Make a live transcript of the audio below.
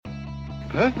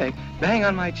Perfect? Bang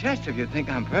on my chest if you think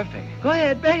I'm perfect. Go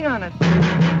ahead, bang on it.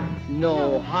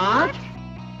 No heart?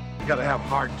 You gotta have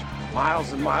heart.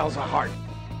 Miles and miles of heart.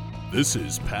 This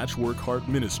is Patchwork Heart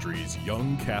Ministries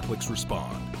Young Catholics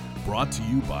Respond, brought to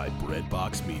you by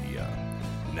Breadbox Media.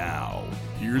 Now,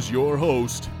 here's your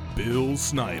host, Bill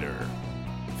Snyder.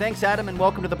 Thanks, Adam, and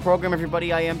welcome to the program,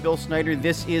 everybody. I am Bill Snyder.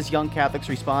 This is Young Catholics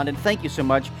Respond, and thank you so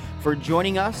much for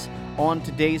joining us on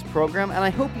today's program, and I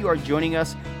hope you are joining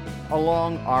us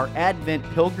along our Advent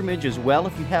pilgrimage as well.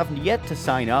 If you haven't yet to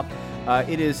sign up,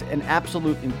 it is an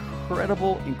absolute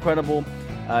incredible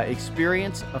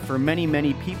experience for many,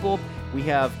 many people. We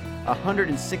have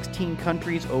 116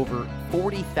 countries, over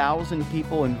 40,000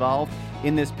 people involved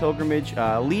in this pilgrimage.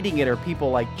 Leading it are people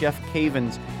like Jeff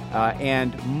Cavins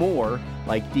and more,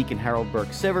 like Deacon Harold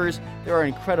Burke-Sivers. There are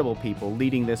incredible people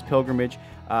leading this pilgrimage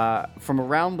from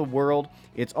around the world.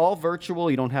 It's all virtual.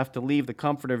 You don't have to leave the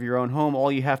comfort of your own home.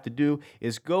 All you have to do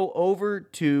is go over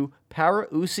to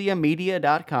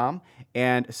parousiamedia.com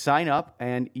and sign up,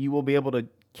 and you will be able to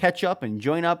catch up and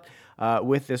join up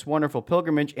with this wonderful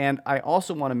pilgrimage. And I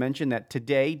also want to mention that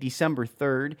today, December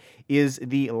 3rd, is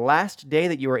the last day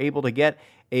that you are able to get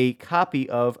a copy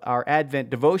of our Advent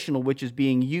devotional, which is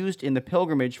being used in the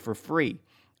pilgrimage for free.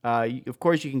 Of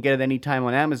course, you can get it anytime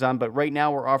on Amazon, but right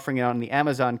now we're offering it on the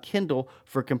Amazon Kindle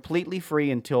for completely free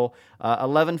until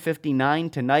 11:59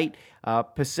 tonight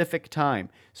Pacific time.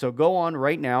 So go on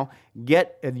right now,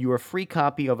 get your free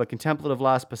copy of A Contemplative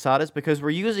Las Posadas, because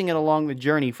we're using it along the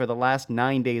journey for the last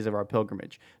 9 days of our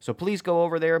pilgrimage. So please go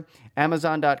over there,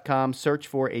 Amazon.com, search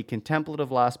for A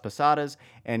Contemplative Las Posadas,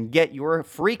 and get your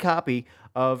free copy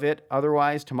of it.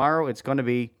 Otherwise, tomorrow it's going to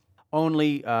be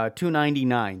only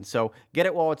 $2.99. So get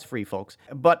it while it's free, folks.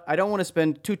 But I don't want to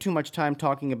spend too much time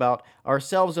talking about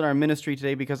ourselves and our ministry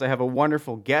today, because I have a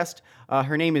wonderful guest.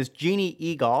 Her name is Jeannie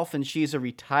Egolf, and she's a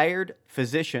retired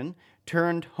physician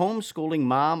turned homeschooling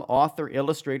mom, author,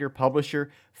 illustrator,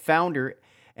 publisher, founder,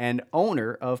 and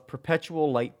owner of Perpetual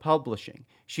Light Publishing.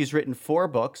 She's written 4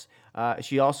 books.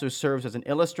 She also serves as an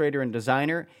illustrator and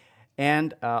designer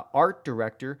and art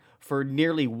director for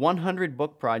nearly 100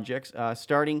 book projects,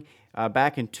 starting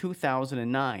back in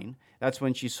 2009. That's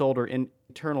when she sold her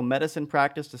internal medicine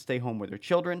practice to stay home with her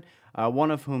children,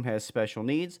 one of whom has special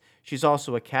needs. She's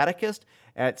also a catechist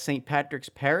at St. Patrick's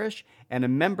Parish and a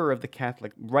member of the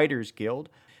Catholic Writers Guild.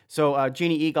 So,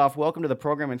 Jeannie Egolf, welcome to the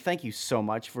program, and thank you so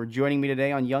much for joining me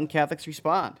today on Young Catholics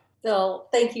Respond. Bill,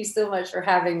 thank you so much for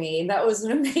having me. That was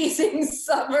an amazing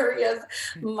summary of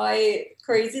my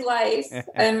crazy life.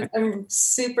 I'm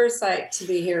super psyched to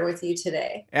be here with you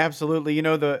today. Absolutely. You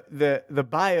know, the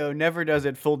bio never does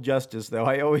it full justice, though.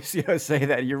 I always say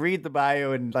that. You read the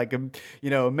bio in like a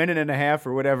minute and a half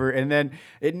or whatever, and then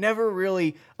it never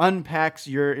really unpacks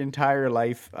your entire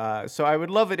life. So I would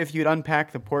love it if you'd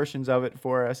unpack the portions of it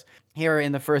for us here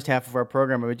in the first half of our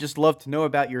program. I would just love to know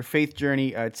about your faith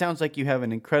journey. It sounds like you have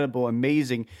an incredible,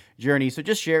 amazing journey. So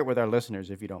just share it with our listeners,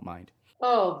 if you don't mind.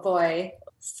 Oh, boy.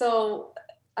 So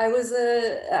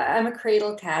I'm a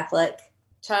cradle Catholic.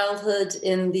 Childhood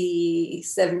in the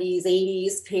 70s,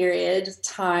 80s period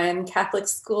time, Catholic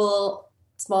school,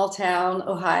 small town,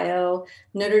 Ohio,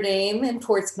 Notre Dame in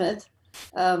Portsmouth,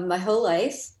 my whole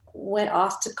life. Went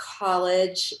off to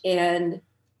college and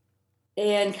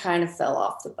kind of fell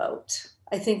off the boat.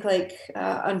 I think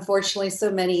unfortunately so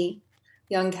many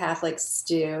young Catholics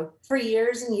do. For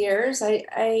years and years,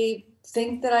 I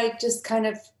think that I just kind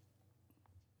of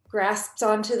grasped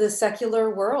onto the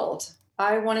secular world.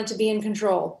 I wanted to be in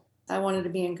control. I wanted to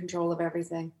be in control of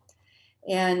everything.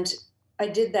 And I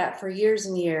did that for years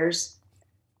and years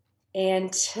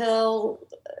until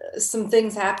some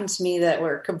things happened to me that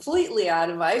were completely out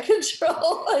of my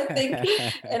control, I think.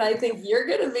 And I think you're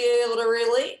going to be able to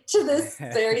relate to this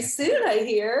very soon, I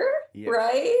hear, Yes.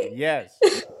 Right? Yes.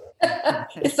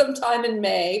 Sometime in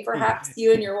May, perhaps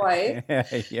you and your wife.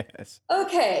 Yes.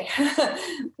 Okay.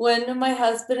 When my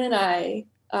husband and I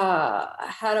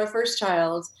had our first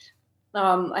child,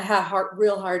 I had a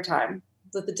real hard time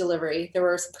with the delivery. There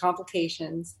were some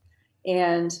complications,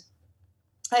 and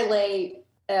I lay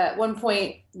at one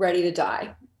point ready to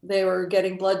die. They were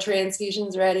getting blood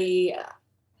transfusions ready.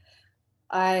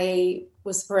 I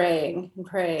was praying,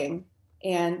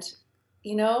 and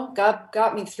God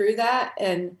got me through that,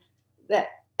 and that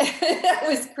that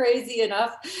was crazy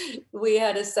enough. We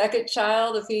had a second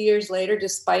child a few years later,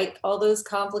 despite all those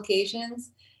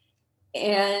complications,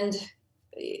 and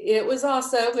it was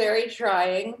also very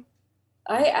trying.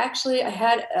 I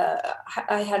had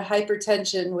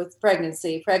hypertension with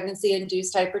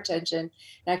pregnancy-induced hypertension,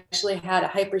 and actually had a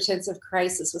hypertensive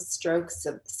crisis with stroke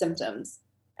symptoms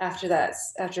after the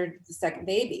second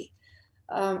baby.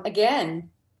 again,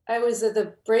 I was at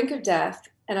the brink of death.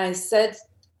 And I said,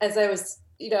 as I was,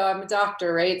 I'm a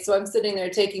doctor, right? So I'm sitting there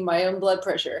taking my own blood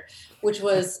pressure, which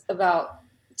was about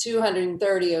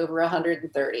 230 over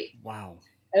 130. Wow.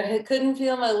 I couldn't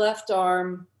feel my left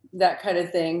arm, that kind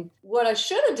of thing. What I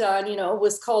should have done,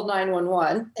 was call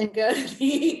 911 and go to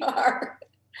the ER.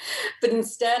 But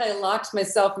instead, I locked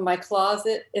myself in my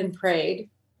closet and prayed.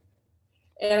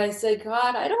 And I said,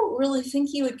 God, I don't really think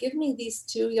you would give me these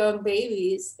 2 young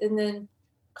babies and then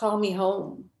call me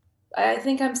home. I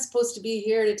think I'm supposed to be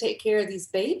here to take care of these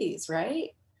babies,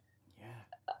 right? Yeah.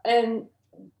 And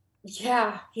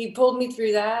yeah, he pulled me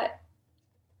through that.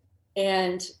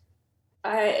 And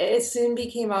it soon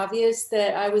became obvious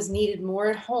that I was needed more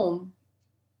at home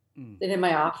than in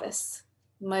my office,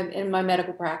 in my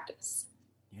medical practice.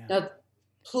 Yeah. Now,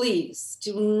 please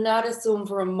do not assume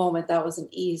for a moment that was an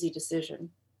easy decision.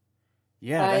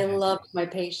 Yeah, I loved my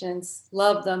patients,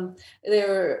 loved them.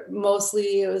 It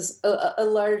was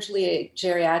largely a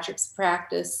geriatrics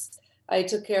practice. I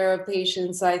took care of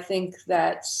patients, I think,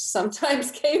 that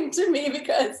sometimes came to me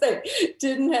because they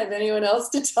didn't have anyone else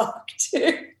to talk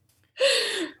to.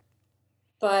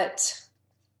 But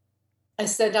I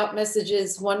sent out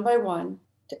messages one by one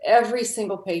to every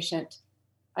single patient.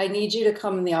 I need you to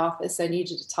come in the office. I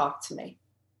need you to talk to me.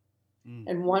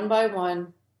 And one by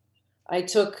one, I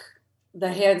took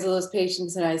the hands of those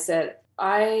patients and I said,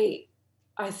 I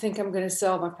think I'm going to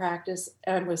sell my practice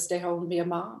and I'm going to stay home and be a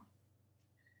mom.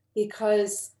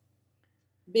 Because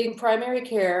being primary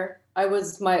care, I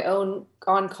was my own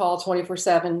on-call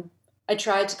 24/7. I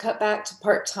tried to cut back to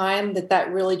part-time,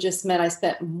 that really just meant I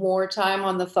spent more time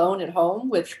on the phone at home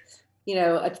with,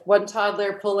 one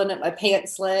toddler pulling at my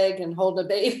pants leg and holding a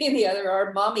baby in the other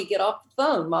arm. Mommy, get off the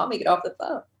phone. Mommy, get off the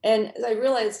phone. And I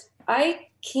realized I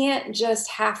can't just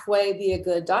halfway be a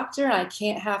good doctor and I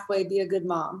can't halfway be a good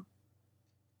mom.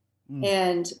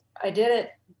 And I did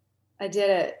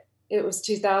it. It was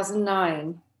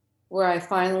 2009 where I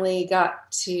finally got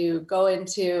to go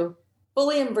into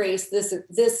fully embrace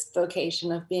this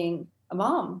vocation of being a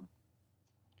mom.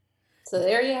 So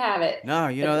there you have it. No,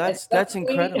 that's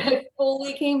incredible. I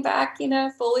fully came back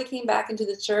into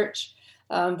the church.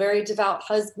 Very devout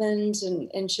husband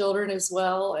and children as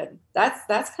well. And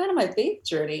that's kind of my faith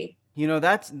journey.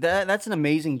 That's an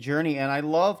amazing journey. And I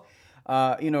love,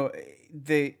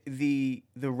 the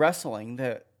wrestling,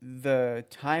 the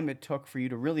time it took for you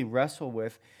to really wrestle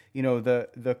with,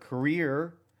 the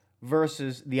career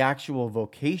versus the actual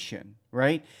vocation,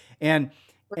 right? And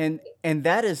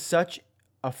that is such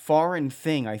a foreign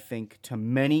thing, I think, to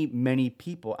many, many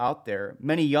people out there,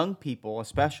 many young people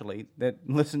especially that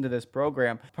listen to this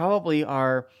program, probably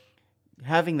are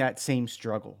having that same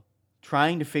struggle,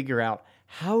 trying to figure out,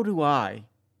 how do I,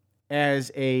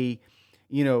 as a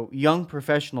young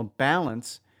professional,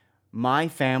 balance my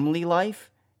family life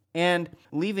and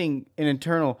leaving an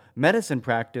internal medicine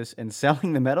practice and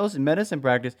selling the medicine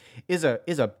practice is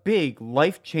a big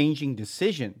life-changing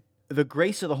decision. The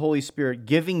grace of the Holy Spirit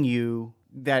giving you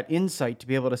that insight to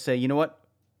be able to say, you know what,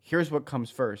 here's what comes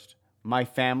first, my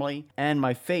family and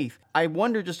my faith. I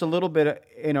wonder just a little bit,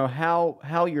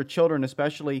 how your children,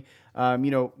 especially,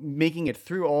 making it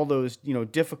through all those,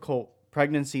 difficult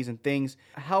pregnancies and things,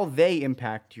 how they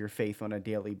impact your faith on a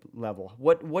daily level.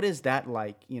 What is that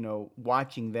like,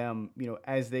 watching them,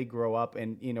 as they grow up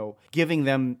and, giving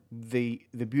them the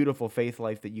beautiful faith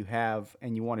life that you have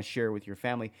and you want to share with your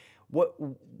family. What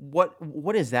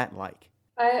is that like?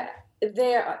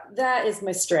 That is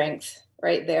my strength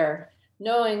right there.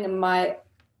 Knowing my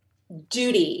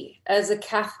duty as a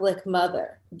Catholic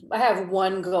mother. I have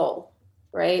one goal,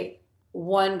 right?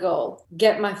 One goal.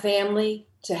 Get my family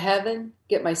to heaven,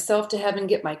 get myself to heaven,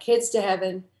 get my kids to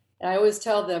heaven. And I always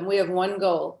tell them, we have one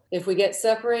goal. If we get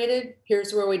separated,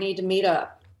 here's where we need to meet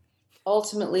up.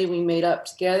 Ultimately, we meet up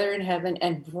together in heaven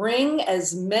and bring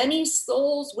as many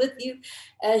souls with you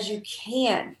as you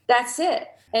can. That's it.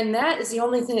 And that is the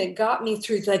only thing that got me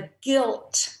through the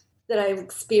guilt that I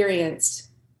experienced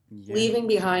leaving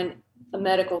behind a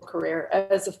medical career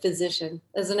as a physician,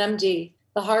 as an MD.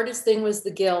 The hardest thing was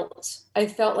the guilt. I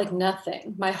felt like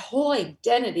nothing. My whole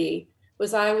identity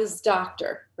was I was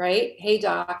doctor, right? Hey,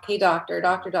 doc, hey, doctor,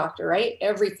 doctor, right?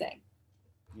 Everything.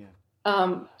 Yeah.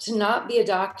 To not be a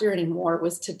doctor anymore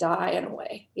was to die in a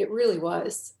way. It really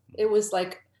was. It was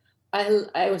like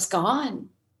I was gone.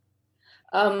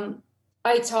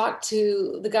 I talked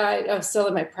to the guy I was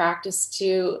selling my practice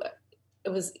to.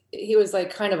 He was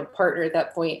like kind of a partner at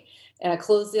that point. And I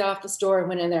closed the office door and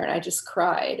went in there and I just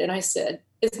cried. And I said,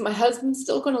 is my husband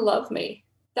still going to love me?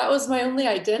 That was my only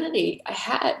identity I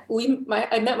had.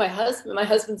 I met my husband. My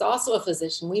husband's also a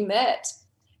physician. We met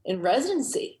in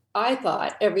residency. I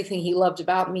thought everything he loved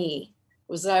about me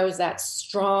was that I was that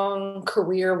strong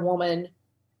career woman,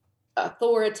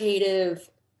 authoritative,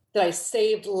 that I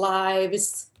saved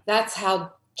lives. That's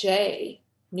how Jay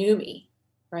knew me,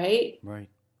 right? Right.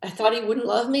 I thought he wouldn't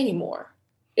love me anymore.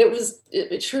 It was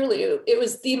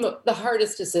the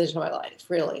hardest decision of my life,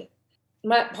 really.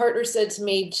 My partner said to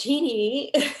me,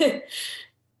 Jeannie,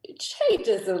 Jay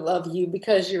doesn't love you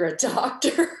because you're a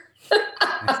doctor.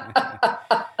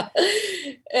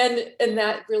 and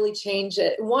that really changed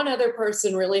it. One other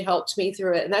person really helped me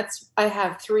through it. And I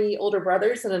have 3 older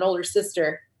brothers and an older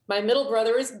sister. My middle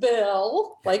brother is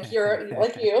Bill, like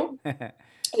you.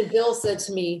 And Bill said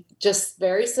to me, just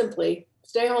very simply,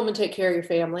 stay home and take care of your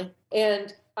family.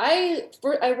 And I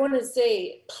want to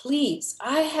say, please,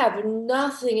 I have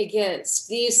nothing against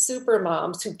these super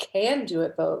moms who can do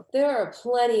it both. There are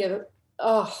plenty of,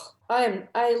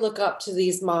 I look up to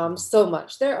these moms so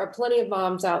much. There are plenty of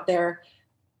moms out there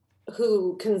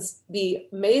who can be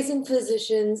amazing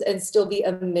physicians and still be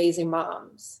amazing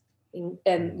moms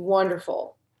and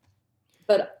wonderful.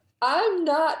 But I'm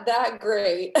not that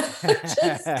great. I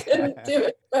just couldn't do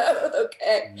it both.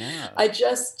 Okay. No. I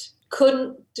just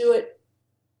couldn't do it.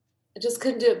 I just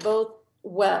couldn't do it both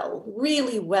well,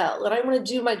 really well. And I want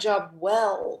to do my job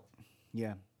well.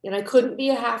 Yeah. And I couldn't be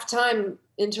a half-time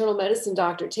internal medicine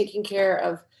doctor taking care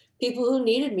of people who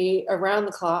needed me around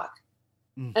the clock.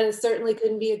 And I certainly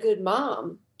couldn't be a good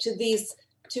mom to these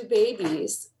 2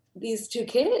 babies, these 2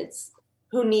 kids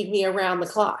who need me around the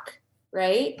clock.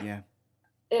 Right. Yeah.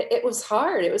 It was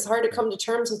hard. It was hard to come to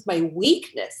terms with my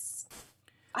weakness.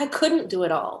 I couldn't do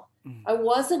it all. I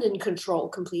wasn't in control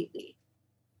completely.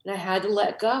 And I had to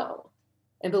let go.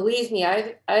 And believe me,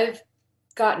 I've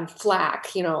gotten flack,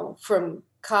 from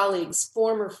colleagues,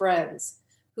 former friends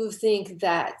who think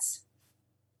that,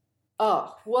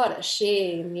 oh, what a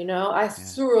shame, I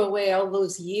threw away all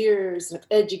those years of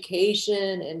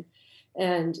education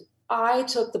and I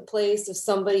took the place of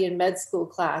somebody in med school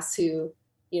class who,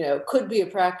 could be a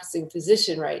practicing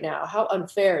physician right now. How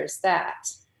unfair is that?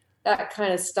 That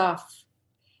kind of stuff.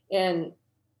 And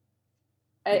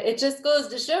it just goes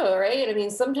to show, right? I mean,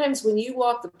 sometimes when you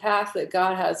walk the path that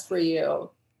God has for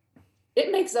you,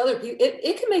 it makes other people,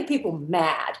 it can make people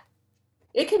mad.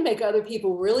 It can make other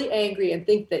people really angry and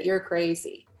think that you're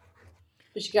crazy.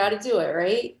 But you got to do it,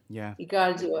 right? Yeah. You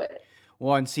got to do it.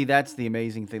 Well, and see, that's the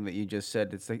amazing thing that you just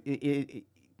said. It's like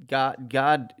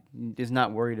God is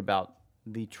not worried about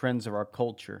the trends of our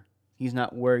culture. He's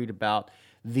not worried about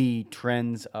the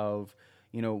trends of,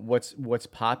 what's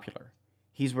popular.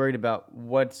 He's worried about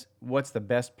what's the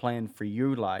best plan for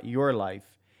your life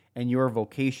and your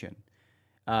vocation.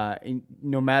 And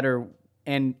no matter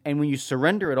and when you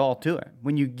surrender it all to him,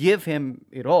 when you give him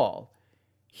it all,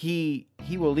 he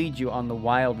will lead you on the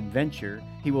wild adventure.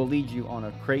 He will lead you on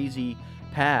a crazy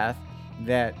path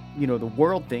that the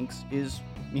world thinks is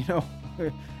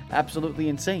absolutely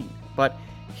insane. But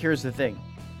here's the thing.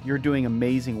 You're doing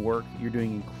amazing work. You're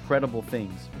doing incredible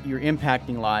things. You're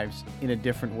impacting lives in a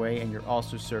different way, and you're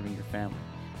also serving your family.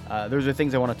 Those are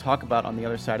things I want to talk about on the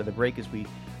other side of the break as we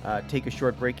take a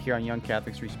short break here on Young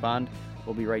Catholics Respond.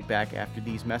 We'll be right back after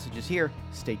these messages here.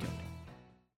 Stay tuned.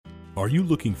 Are you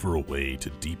looking for a way to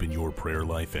deepen your prayer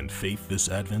life and faith this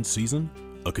Advent season?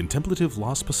 A Contemplative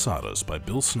Las Posadas by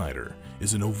Bill Snyder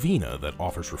is a novena that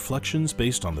offers reflections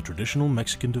based on the traditional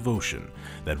Mexican devotion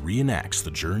that reenacts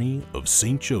the journey of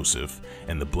Saint Joseph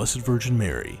and the Blessed Virgin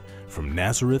Mary from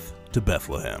Nazareth to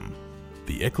Bethlehem.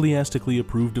 The ecclesiastically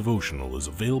approved devotional is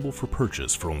available for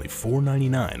purchase for only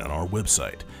 $4.99 on our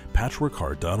website,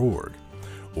 patchworkheart.org,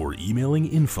 or emailing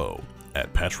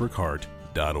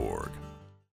info@patchworkheart.org.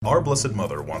 Our Blessed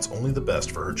Mother wants only the best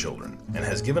for her children and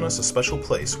has given us a special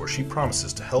place where she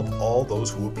promises to help all those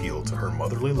who appeal to her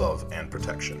motherly love and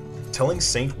protection. Telling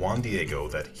Saint Juan Diego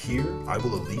that here I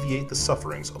will alleviate the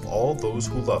sufferings of all those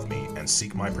who love me and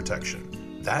seek my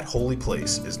protection. That holy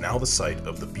place is now the site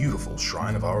of the beautiful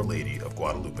Shrine of Our Lady of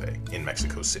Guadalupe in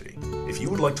Mexico City. If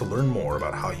you would like to learn more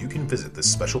about how you can visit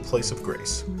this special place of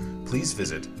grace, please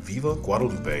visit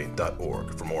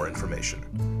vivaguadalupe.org for more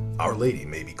information. Our Lady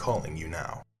may be calling you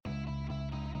now.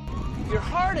 Your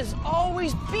heart is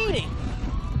always beating,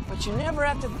 but you never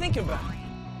have to think about it.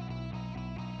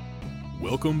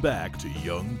 Welcome back to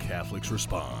Young Catholics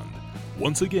Respond.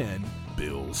 Once again,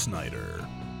 Bill Snyder.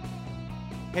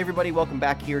 Hey everybody, welcome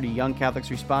back here to Young Catholics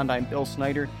Respond. I'm Bill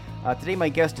Snyder. Today my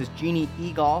guest is Jeannie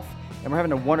Egolf, and we're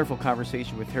having a wonderful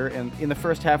conversation with her. And in the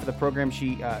first half of the program,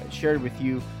 she shared with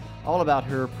you all about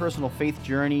her personal faith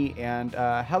journey and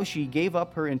how she gave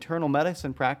up her internal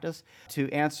medicine practice to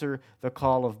answer the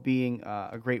call of being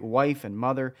a great wife and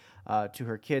mother to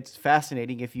her kids.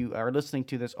 Fascinating. If you are listening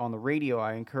to this on the radio,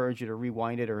 I encourage you to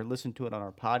rewind it or listen to it on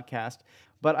our podcast.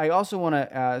 But I also want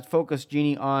to focus,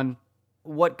 Jeannie, on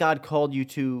what God called you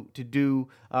to do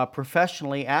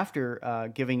professionally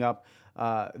after giving up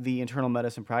the internal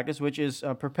medicine practice, which is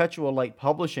Perpetual Light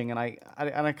Publishing. And I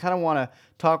kind of want to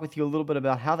talk with you a little bit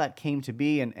about how that came to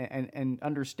be and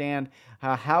understand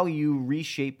how you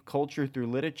reshape culture through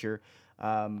literature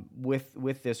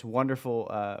with this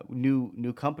wonderful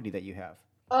new company that you have.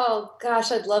 Oh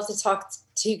gosh, I'd love to talk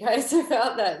to you guys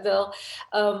about that, Bill.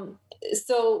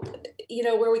 So,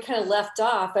 where we kind of left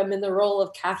off, I'm in the role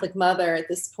of Catholic mother at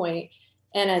this point.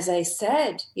 And as I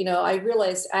said, I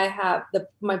realized I have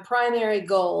my primary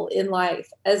goal in life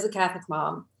as a Catholic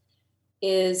mom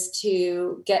is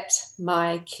to get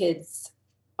my kids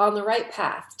on the right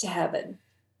path to heaven.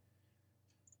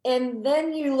 And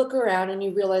then you look around and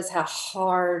you realize how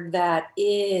hard that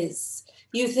is.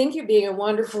 You think you're being a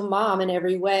wonderful mom in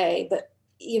every way, but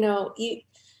you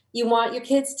want your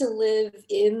kids to live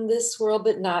in this world,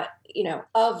 but not,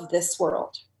 of this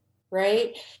world,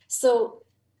 right? So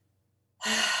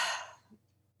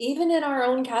even in our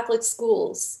own Catholic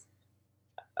schools,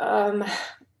 I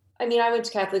went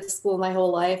to Catholic school my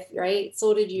whole life, right?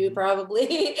 So did you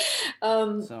probably.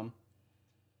 Some.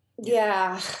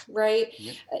 Yeah, right.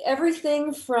 Yep.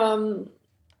 Everything from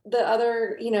the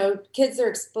other, kids are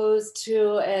exposed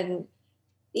to, and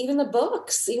even the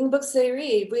books they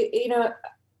read.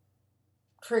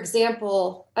 For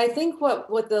example, I think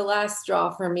what the last straw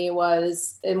for me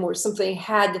was, and where something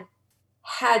had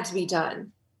to be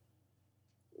done,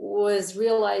 was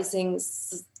realizing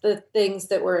the things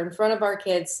that were in front of our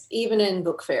kids, even in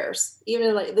book fairs,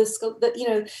 even like this.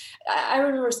 I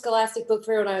remember Scholastic Book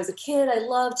Fair when I was a kid. I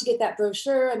loved to get that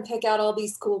brochure and pick out all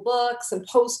these cool books and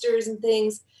posters and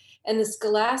things. And the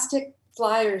Scholastic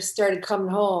flyers started coming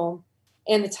home.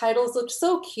 And the titles looked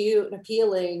so cute and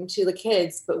appealing to the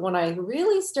kids. But when I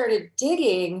really started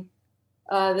digging,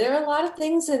 there are a lot of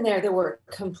things in there that were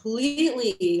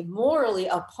completely morally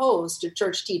opposed to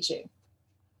church teaching.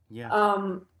 Yeah.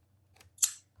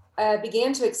 I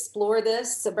began to explore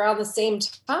this around the same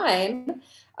time.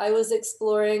 I was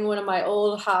exploring one of my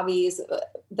old hobbies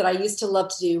that I used to love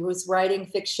to do, was writing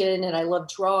fiction, and I love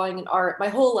drawing and art. My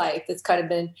whole life, it's kind of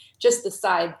been just the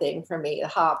side thing for me, a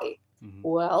hobby. Mm-hmm.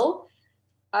 Well,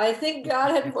 I think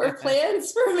God had more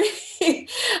plans for me.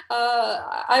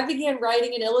 I began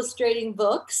writing and illustrating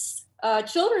books,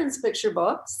 children's picture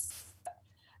books.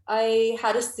 I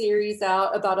had a series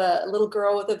out about a little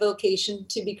girl with a vocation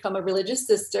to become a religious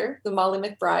sister, the Molly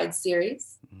McBride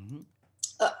series. Mm-hmm.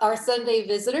 Our Sunday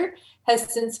Visitor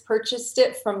has since purchased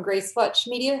it from Grace Watch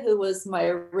Media, who was my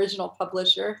original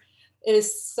publisher. It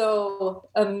is so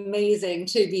amazing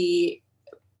to be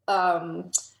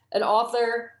an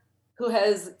author who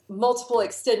has multiple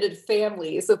extended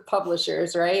families of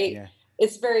publishers, right? Yeah.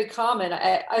 It's very common.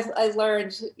 I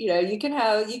learned, you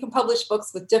can publish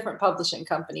books with different publishing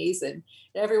companies and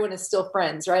everyone is still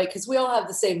friends, right? Because we all have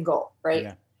the same goal, right?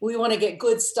 Yeah. We want to get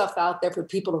good stuff out there for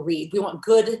people to read. We want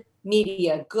good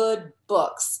media, good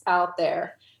books out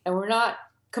there. And we're not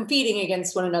competing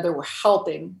against one another. We're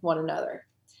helping one another.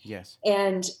 Yes.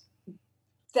 And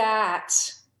that,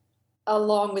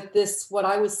 along with this, what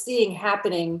I was seeing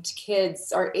happening to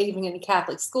kids, or even in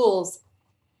Catholic schools,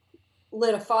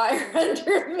 lit a fire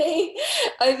under me.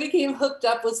 I became hooked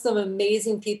up with some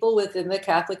amazing people within the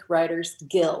Catholic Writers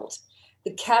Guild.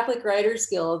 The Catholic Writers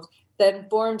Guild then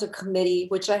formed a committee,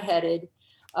 which I headed.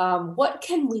 What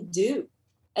can we do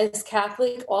as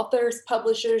Catholic authors,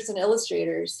 publishers, and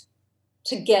illustrators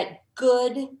to get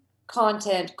good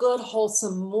content, good,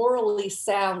 wholesome, morally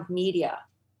sound media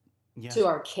to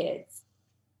our kids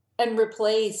and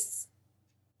replace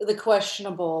the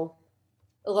questionable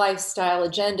lifestyle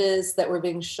agendas that were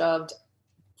being shoved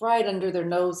right under their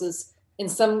noses, in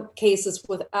some cases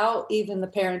without even the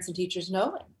parents and teachers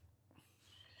knowing.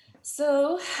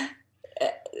 So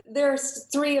there's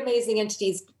three amazing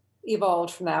entities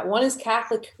evolved from that. One is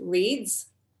Catholic Reads.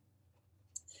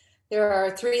 There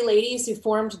are three ladies who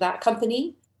formed that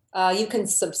company. You can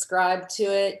subscribe to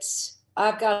it.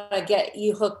 I've got to get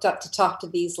you hooked up to talk to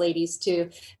these ladies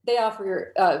too. They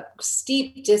offer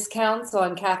steep discounts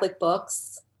on Catholic books.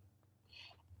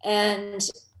 And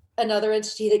another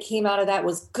entity that came out of that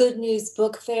was Good News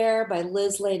Book Fair by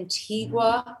Liz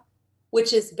Lantigua,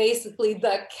 which is basically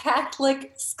the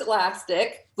Catholic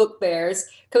Scholastic book fairs.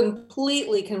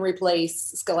 Completely can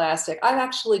replace Scholastic. I've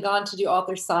actually gone to do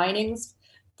author signings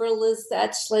for Liz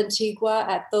Lantigua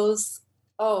at those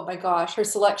oh my gosh, her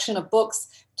selection of books,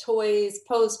 toys,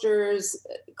 posters,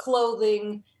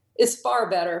 clothing is far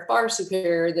better, far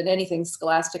superior than anything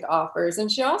Scholastic offers.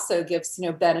 And she also gives,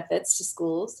 benefits to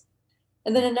schools.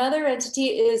 And then another entity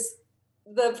is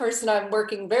the person I'm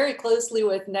working very closely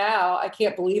with now. I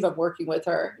can't believe I'm working with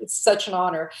her. It's such an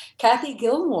honor. Kathy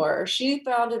Gilmore. She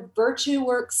founded Virtue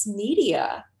Works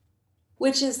Media,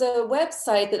 which is a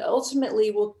website that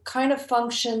ultimately will kind of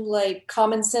function like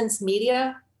Common Sense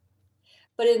Media.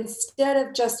 But instead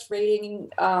of just rating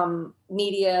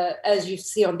media as you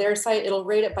see on their site, it'll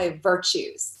rate it by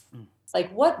virtues.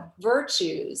 Like what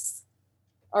virtues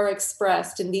are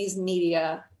expressed in these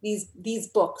media, these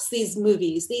books, these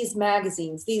movies, these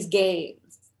magazines, these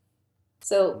games.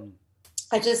 So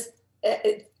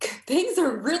things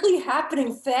are really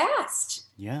happening fast.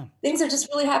 Yeah. Things are just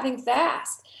really happening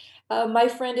fast. My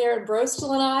friend Aaron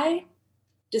Brostel and I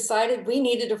decided we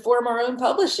needed to form our own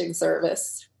publishing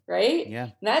service, right? Yeah.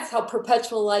 And that's how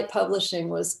Perpetual Light Publishing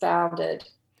was founded.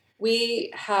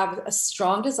 We have a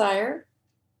strong desire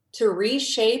to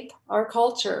reshape our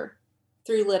culture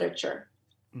through literature.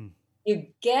 You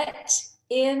get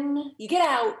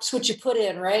out what you put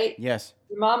in, right? Yes.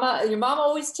 Your mama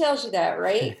always tells you that,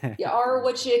 right? You are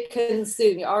what you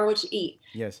consume. You are what you eat.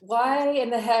 Yes. Why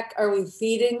in the heck are we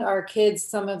feeding our kids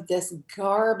some of this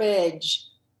garbage?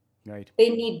 Right. They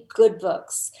need good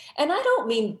books. And I don't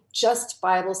mean just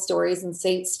Bible stories and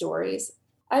saint stories.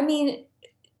 I mean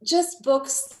just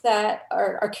books that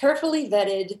are carefully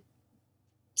vetted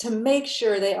to make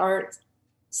sure they aren't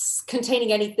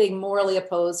containing anything morally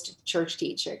opposed to church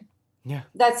teaching. Yeah.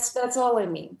 That's all I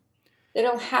mean. They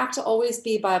don't have to always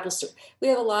be Bible stories. We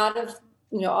have a lot of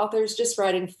authors just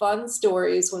writing fun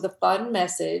stories with a fun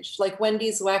message, like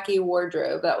Wendy's Wacky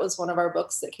Wardrobe. That was one of our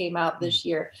books that came out this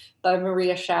year by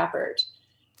Maria Shepard.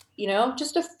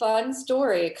 Just a fun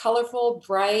story, colorful,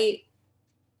 bright,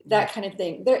 that kind of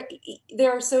thing.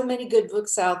 There are so many good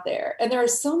books out there, and there are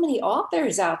so many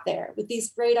authors out there with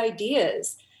these great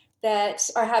ideas that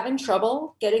are having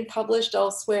trouble getting published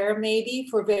elsewhere, maybe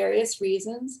for various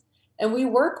reasons. And we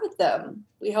work with them.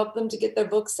 We help them to get their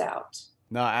books out.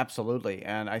 No, absolutely.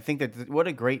 And I think that what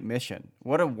a great mission.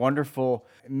 What a wonderful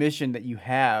mission that you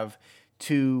have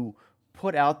to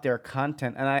put out their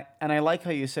content. And I like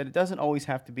how you said it doesn't always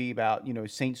have to be about,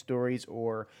 saint stories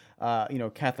or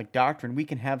Catholic doctrine. We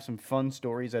can have some fun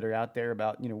stories that are out there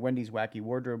about, Wendy's Wacky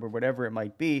Wardrobe or whatever it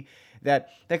might be that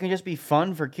can just be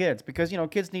fun for kids, because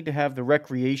kids need to have the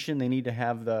recreation, they need to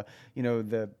have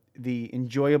the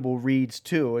enjoyable reads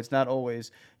too. It's not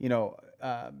always,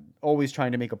 always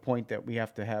trying to make a point that we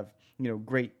have to have,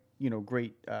 great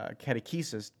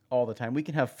catechesis all the time. We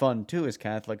can have fun too as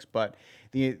Catholics, but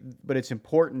it's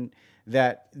important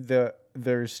that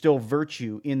there's still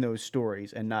virtue in those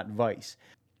stories and not vice.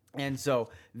 And so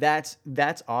that's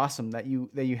awesome that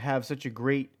you have such a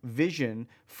great vision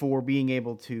for being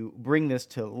able to bring this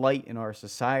to light in our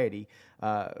society,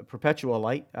 perpetual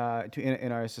light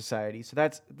in our society. So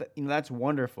that's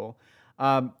wonderful.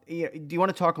 Do you want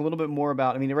to talk a little bit more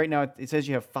about? I mean, right now it says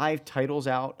you have 5 titles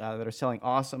out that are selling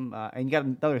awesome, and you got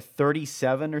another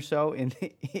 37 or so in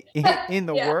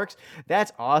the works.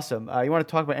 That's awesome. You want to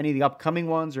talk about any of the upcoming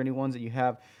ones or any ones that you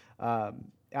have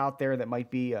out there that might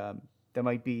be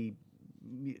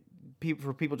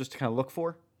for people just to kind of look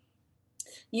for?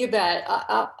 You bet.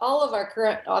 All of our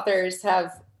current authors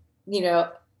have,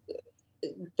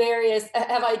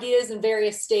 have ideas in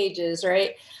various stages,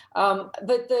 right?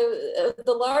 But the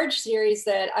large series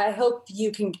that I hope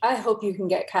you can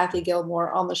get Kathy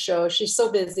Gilmore on the show. She's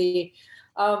so busy.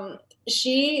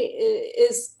 She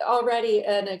is already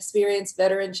an experienced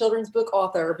veteran children's book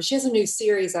author, but she has a new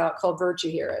series out called Virtue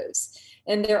Heroes.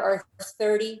 And there are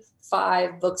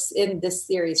 35 books in this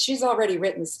series. She's already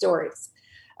written the stories.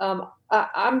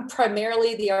 I'm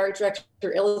primarily the art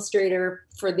director illustrator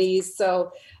for these.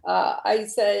 So I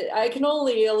said I can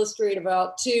only illustrate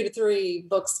about 2 to 3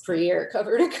 books per year,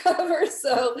 cover to cover.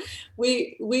 So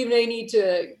we may need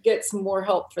to get some more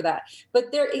help for that.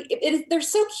 But they're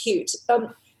so cute.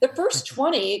 The first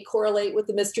 20 correlate with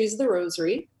the Mysteries of the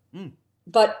Rosary.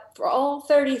 But for all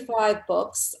 35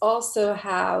 books also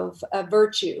have a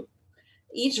virtue.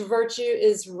 Each virtue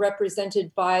is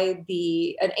represented by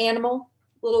an animal,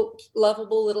 little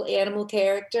lovable little animal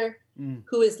character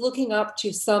who is looking up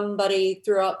to somebody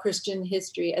throughout Christian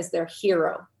history as their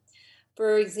hero.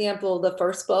 For example, the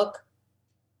first book,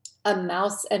 A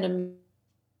Mouse and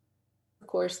of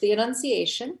course, the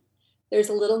Annunciation. There's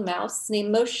a little mouse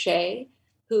named Moshe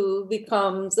who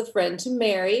becomes a friend to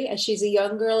Mary, and she's a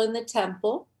young girl in the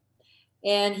temple.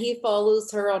 And he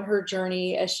follows her on her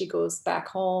journey as she goes back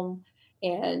home.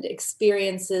 and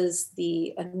experiences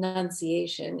the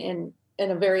Annunciation in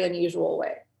a very unusual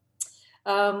way.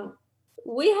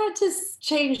 We had to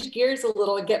change gears a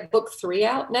little and get book 3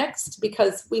 out next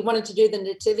because we wanted to do the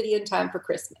Nativity in time for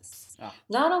Christmas. Oh.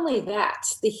 Not only that,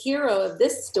 the hero of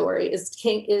this story is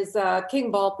King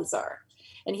Balthazar,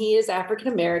 and he is African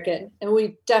American, and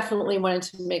we definitely wanted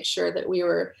to make sure that we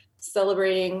were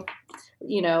celebrating,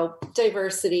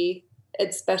 diversity,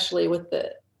 especially with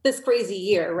this crazy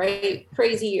year, right?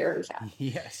 Crazy year we have.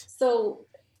 Yes. So,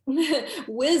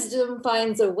 Wisdom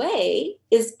Finds a Way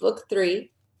is book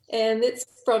 3. And it's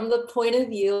from the point of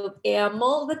view of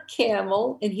Amel the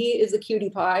camel, and he is a cutie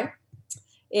pie.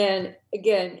 And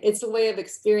again, it's a way of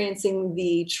experiencing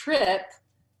the trip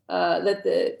that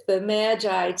the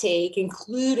Magi take,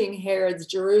 including Herod's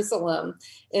Jerusalem,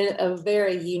 in a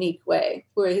very unique way,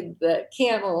 where the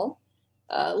camel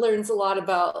learns a lot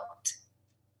about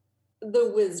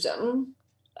the wisdom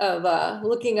of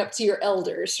looking up to your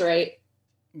elders, right?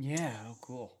 Yeah, oh,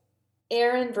 cool.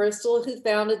 Aaron Burstall, who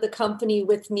founded the company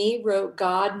with me, wrote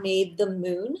God Made the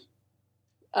Moon.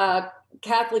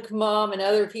 Catholic Mom and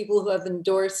other people who have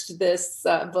endorsed this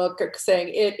book are saying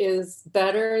it is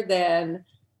better than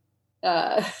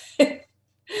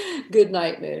Good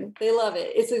Night Moon. They love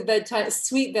it. It's a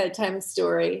sweet bedtime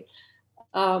story.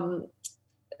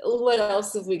 What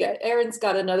else have we got? Erin's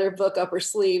got another book up her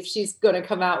sleeve. She's going to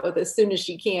come out with as soon as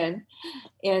she can.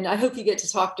 And I hope you get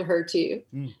to talk to her too.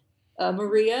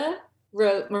 Maria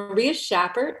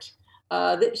Schappert.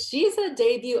 She's a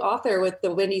debut author with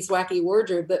the Wendy's Wacky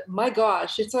Wardrobe, but my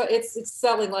gosh, it's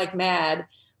selling like mad.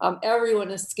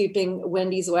 Everyone is scooping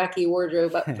Wendy's Wacky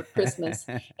Wardrobe up for Christmas,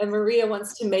 and Maria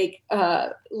wants to make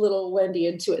little Wendy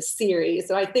into a series,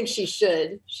 and I think she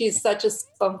should. She's such a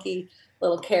spunky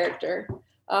little character.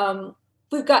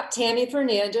 We've got Tammy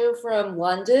Fernando from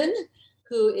London,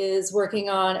 who is working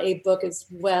on a book as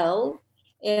well.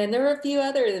 And there are a few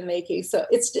other in the making. So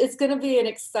it's going to be an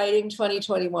exciting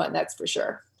 2021, that's for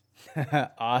sure.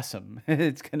 Awesome.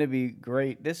 It's going to be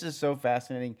great. This is so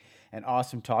fascinating and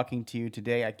awesome talking to you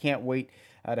today. I can't wait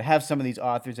to have some of these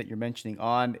authors that you're mentioning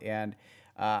on. And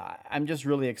I'm just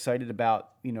really excited about,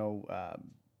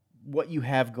 what you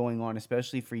have going on,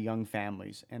 especially for young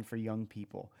families and for young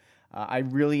people. I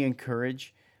really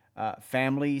encourage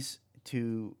families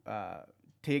to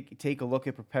take a look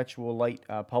at Perpetual Light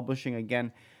Publishing.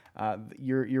 Again,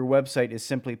 your website is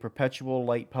simply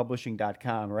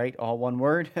perpetuallightpublishing.com, right? All one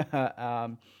word.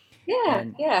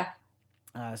 Yeah.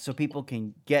 So people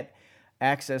can get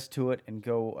access to it and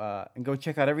go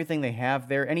check out everything they have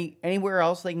there. Anywhere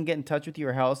else they can get in touch with you,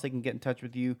 or how else they can get in touch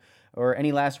with you, or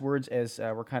any last words as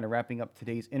we're kind of wrapping up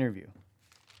today's interview.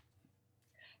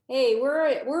 Hey,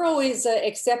 we're always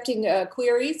accepting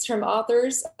queries from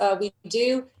authors. We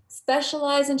do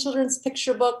specialize in children's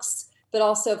picture books, but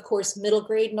also, of course, middle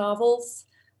grade novels,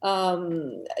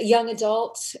 young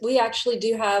adult. We actually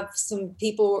do have some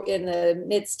people in the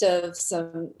midst of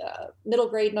some middle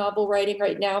grade novel writing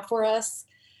right now for us.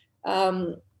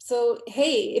 So,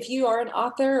 hey, if you are an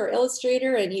author or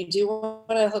illustrator and you do want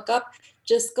to hook up,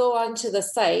 just go on to the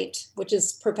site, which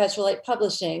is Perpetual Light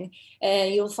Publishing,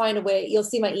 and you'll find a way. You'll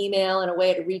see my email and a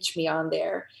way to reach me on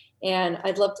there. And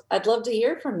I'd love to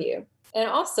hear from you. And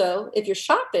also, if you're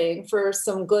shopping for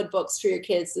some good books for your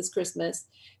kids this Christmas,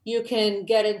 you can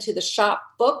get into the shop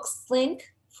books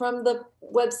link from the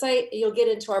website. You'll get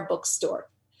into our bookstore.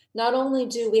 Not only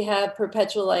do we have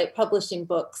Perpetual Light Publishing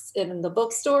books in the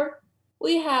bookstore,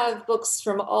 we have books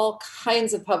from all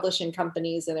kinds of publishing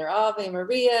companies in there, Ave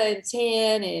Maria and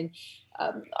Tan and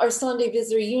Our Sunday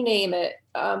Visitor, you name it.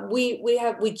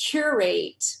 We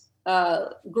curate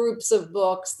groups of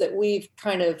books that we've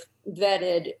kind of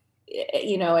vetted,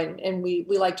 and we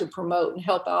like to promote and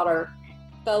help out our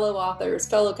fellow authors,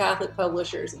 fellow Catholic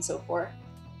publishers, and so forth.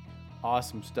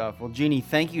 Awesome stuff. Well, Jeannie,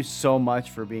 thank you so much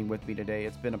for being with me today.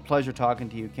 It's been a pleasure talking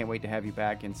to you. Can't wait to have you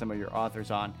back and some of your authors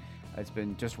on. It's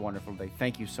been just wonderful today.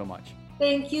 Thank you so much.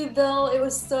 Thank you, Bill. It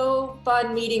was so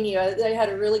fun meeting you. I had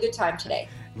a really good time today.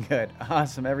 Good.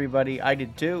 Awesome, everybody. I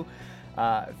did too.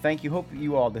 Thank you. Hope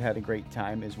you all had a great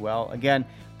time as well. Again,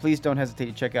 please don't hesitate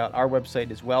to check out our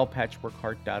website as well,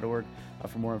 patchworkheart.org,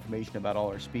 for more information about all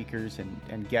our speakers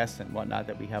and guests and whatnot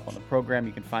that we have on the program.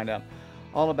 You can find out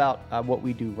all about what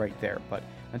we do right there. But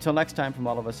until next time, from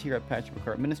all of us here at Patchwork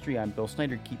Heart Ministry, I'm Bill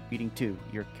Snyder. Keep beating to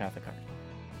your Catholic heart.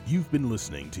 You've been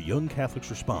listening to Young Catholics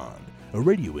Respond, a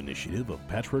radio initiative of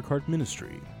Patchwork Heart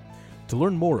Ministry. To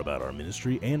learn more about our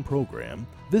ministry and program,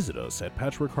 visit us at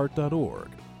patchworkheart.org.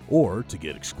 Or to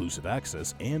get exclusive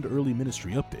access and early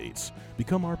ministry updates,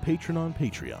 become our patron on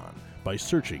Patreon by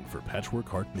searching for Patchwork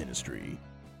Heart Ministry.